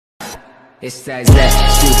It's that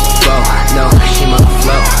Expo, no, she my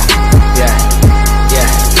flow. Yeah, yeah,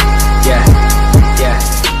 yeah, yeah.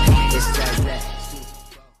 It's that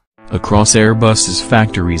Expo. Across Airbus's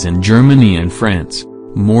factories in Germany and France,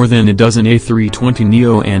 more than a dozen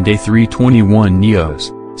A320neo and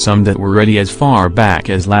A321neos, some that were ready as far back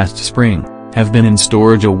as last spring, have been in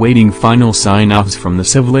storage awaiting final sign-offs from the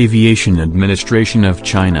Civil Aviation Administration of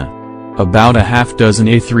China. About a half-dozen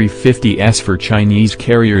A350s for Chinese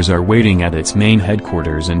carriers are waiting at its main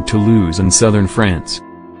headquarters in Toulouse in southern France.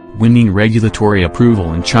 Winning regulatory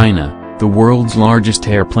approval in China, the world's largest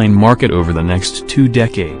airplane market over the next 2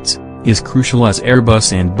 decades, is crucial as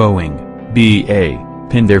Airbus and Boeing, BA,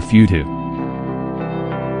 pin their future.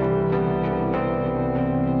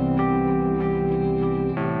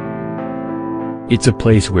 It's a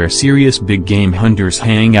place where serious big game hunters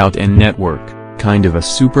hang out and network, kind of a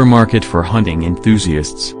supermarket for hunting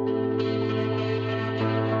enthusiasts.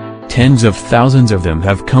 Tens of thousands of them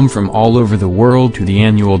have come from all over the world to the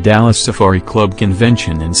annual Dallas Safari Club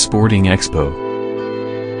convention and sporting expo.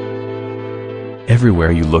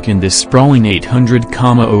 Everywhere you look in this sprawling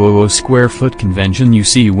 800,000 square foot convention you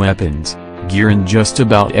see weapons, gear and just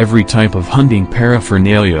about every type of hunting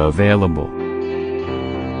paraphernalia available.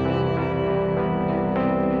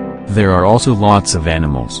 There are also lots of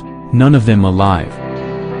animals, none of them alive.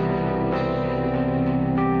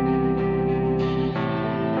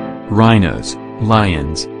 Rhinos,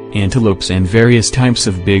 lions, antelopes and various types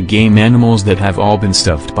of big game animals that have all been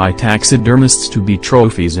stuffed by taxidermists to be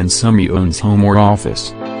trophies in someone's home or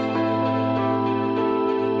office.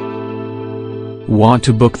 Want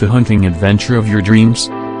to book the hunting adventure of your dreams?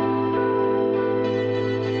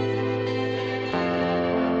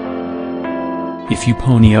 If you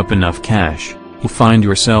pony up enough cash, you'll find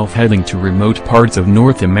yourself heading to remote parts of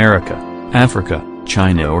North America, Africa,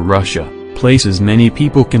 China or Russia, places many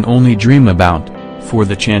people can only dream about, for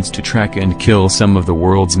the chance to track and kill some of the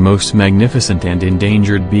world's most magnificent and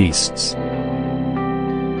endangered beasts.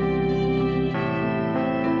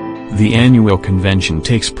 The annual convention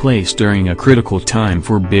takes place during a critical time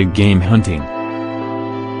for big game hunting.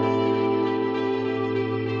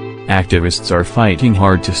 Activists are fighting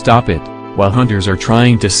hard to stop it, while hunters are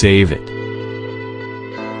trying to save it.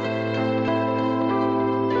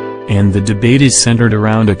 And the debate is centered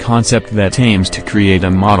around a concept that aims to create a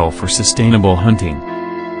model for sustainable hunting.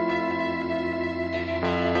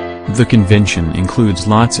 The convention includes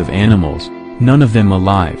lots of animals, none of them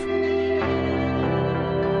alive.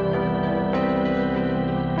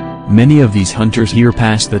 Many of these hunters here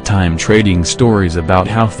pass the time trading stories about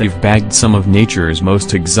how they've bagged some of nature's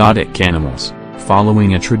most exotic animals,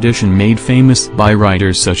 following a tradition made famous by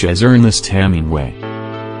writers such as Ernest Hemingway.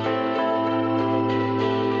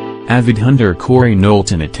 Avid hunter Corey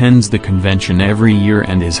Knowlton attends the convention every year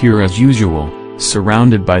and is here as usual,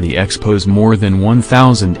 surrounded by the Expo's more than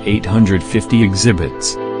 1,850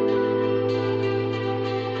 exhibits.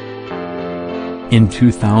 In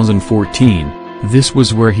 2014, this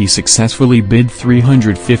was where he successfully bid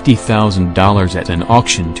 $350,000 at an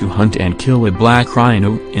auction to hunt and kill a black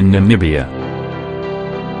rhino in Namibia.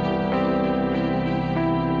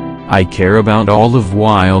 I care about all of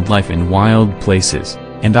wildlife and wild places,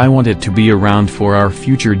 and I want it to be around for our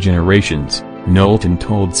future generations, Knowlton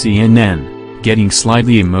told CNN, getting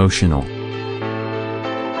slightly emotional.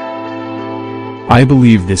 I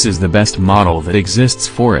believe this is the best model that exists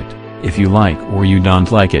for it, if you like or you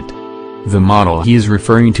don't like it. The model he is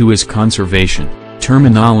referring to is conservation,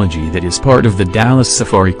 terminology that is part of the Dallas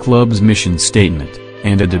Safari Club's mission statement,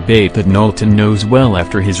 and a debate that Knowlton knows well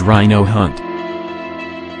after his rhino hunt.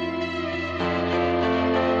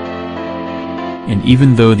 And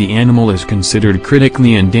even though the animal is considered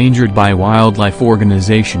critically endangered by wildlife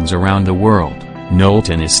organizations around the world,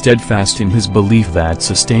 Knowlton is steadfast in his belief that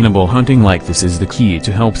sustainable hunting like this is the key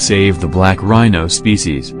to help save the black rhino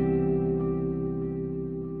species.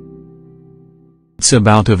 It's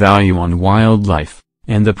about a value on wildlife,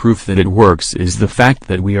 and the proof that it works is the fact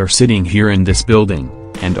that we are sitting here in this building,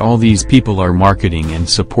 and all these people are marketing and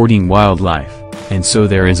supporting wildlife, and so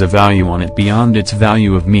there is a value on it beyond its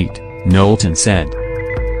value of meat, Knowlton said.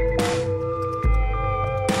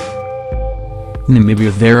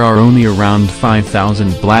 Namibia. There are only around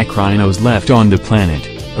 5,000 black rhinos left on the planet,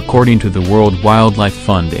 according to the World Wildlife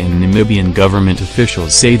Fund, and Namibian government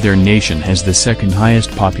officials say their nation has the second highest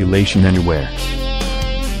population anywhere.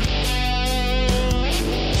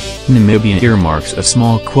 Namibia earmarks a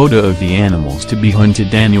small quota of the animals to be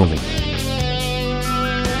hunted annually.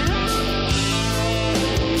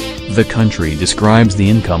 The country describes the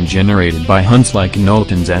income generated by hunts like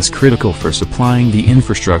Knowlton's as critical for supplying the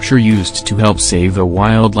infrastructure used to help save the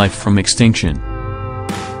wildlife from extinction.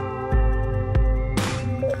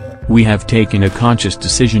 We have taken a conscious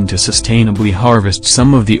decision to sustainably harvest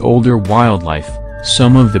some of the older wildlife,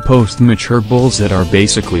 some of the post-mature bulls that are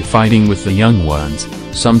basically fighting with the young ones,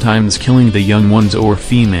 sometimes killing the young ones or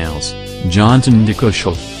females, Johnson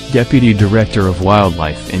Ndikushel, Deputy Director of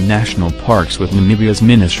Wildlife and National Parks with Namibia's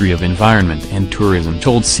Ministry of Environment and Tourism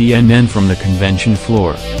told CNN from the convention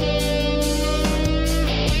floor.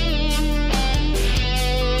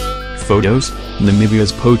 Photos: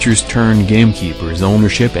 Namibia's poachers turn gamekeepers'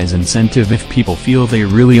 ownership as incentive. If people feel they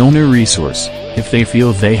really own a resource, if they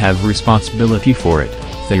feel they have responsibility for it,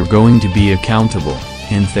 they're going to be accountable,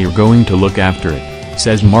 and they're going to look after it,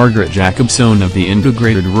 says Margaret Jacobson of the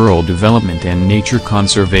Integrated Rural Development and Nature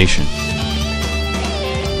Conservation.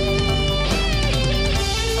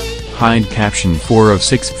 Hide caption 4 of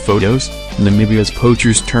 6 photos, Namibia's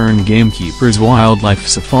poachers turn gamekeepers. Wildlife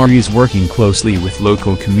safaris. Working closely with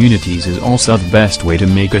local communities is also the best way to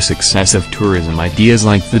make a success of tourism ideas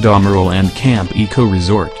like the Damarol and Camp Eco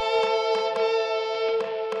Resort.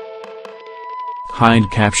 Hide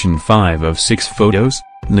caption 5 of 6 photos,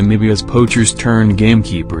 Namibia's poachers turn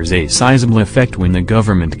gamekeepers. A sizable effect. When the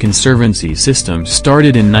government conservancy system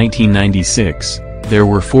started in 1996, there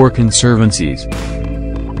were 4 conservancies.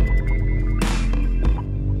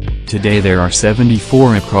 Today there are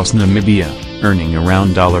 74 across Namibia, earning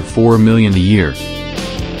around $4 million a year.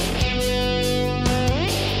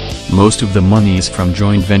 Most of the money is from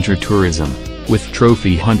joint venture tourism, with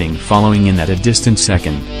trophy hunting following in at a distant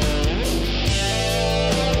second.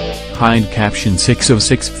 Hide caption 6 of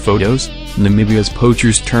 6 photos, Namibia's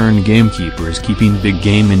poachers turn gamekeepers. Keeping big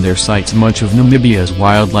game in their sights. Much of Namibia's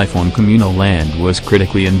wildlife on communal land was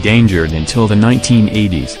critically endangered until the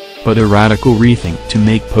 1980s, but a radical rethink to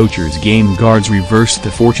make poachers game guards reversed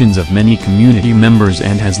the fortunes of many community members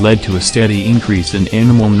and has led to a steady increase in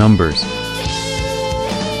animal numbers.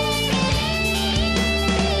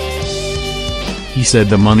 He said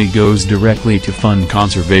the money goes directly to fund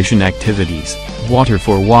conservation activities, water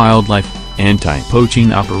for wildlife,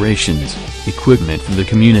 anti-poaching operations, equipment for the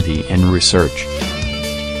community and research.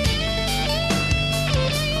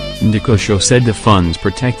 Ndikushel said the funds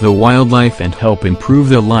protect the wildlife and help improve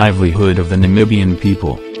the livelihood of the Namibian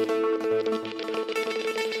people.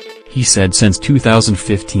 He said since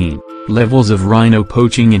 2015, levels of rhino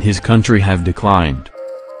poaching in his country have declined.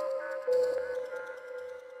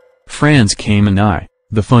 Frans Kamenai,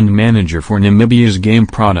 the fund manager for Namibia's Game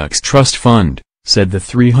Products Trust Fund, said the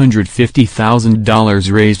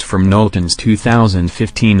 $350,000 raised from Knowlton's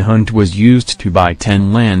 2015 hunt was used to buy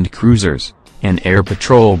 10 land cruisers, an air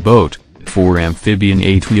patrol boat, 4 amphibian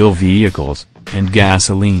 8-wheel vehicles, and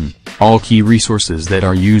gasoline, all key resources that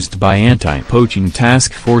are used by anti-poaching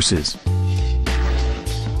task forces.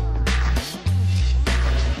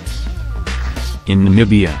 In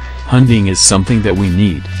Namibia, hunting is something that we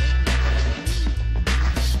need.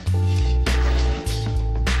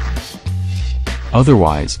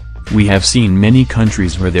 Otherwise, we have seen many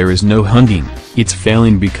countries where there is no hunting, it's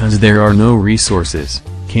failing because there are no resources,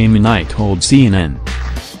 Kamenai told CNN.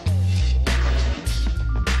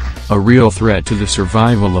 A real threat to the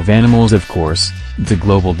survival of animals. Of course, the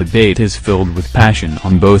global debate is filled with passion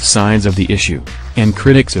on both sides of the issue, and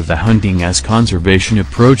critics of the hunting as conservation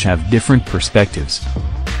approach have different perspectives.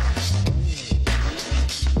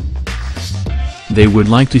 They would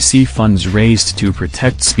like to see funds raised to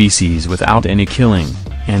protect species without any killing,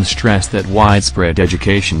 and stress that widespread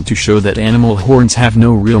education to show that animal horns have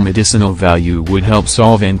no real medicinal value would help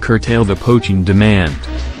solve and curtail the poaching demand.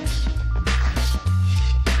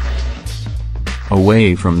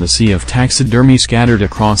 Away from the sea of taxidermy scattered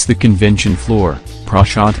across the convention floor,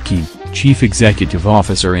 Prashant Key, Chief Executive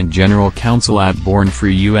Officer and General Counsel at Born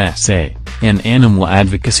Free USA, an animal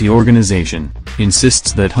advocacy organization,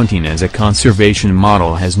 insists that hunting as a conservation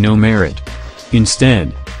model has no merit.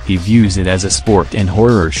 Instead, he views it as a sport and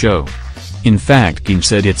horror show. In fact, King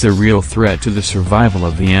said it's a real threat to the survival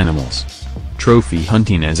of the animals. Trophy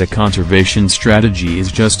hunting as a conservation strategy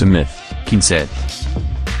is just a myth, King said.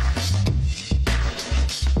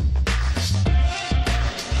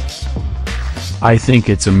 I think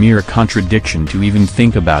it's a mere contradiction to even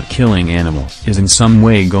think about killing animals is in some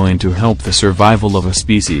way going to help the survival of a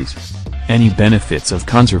species. Any benefits of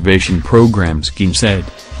conservation programs, King said,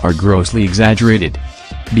 are grossly exaggerated.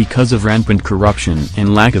 Because of rampant corruption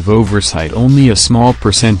and lack of oversight, only a small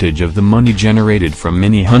percentage of the money generated from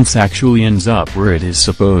many hunts actually ends up where it is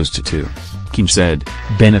supposed to, King said,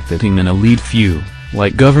 benefiting an elite few,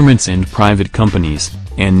 like governments and private companies,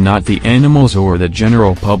 and not the animals or the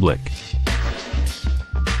general public.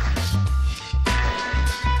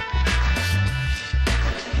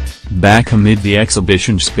 Back amid the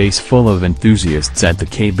exhibition space full of enthusiasts at the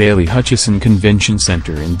K. Bailey Hutchison Convention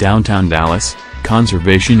Center in downtown Dallas,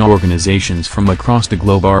 conservation organizations from across the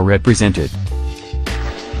globe are represented.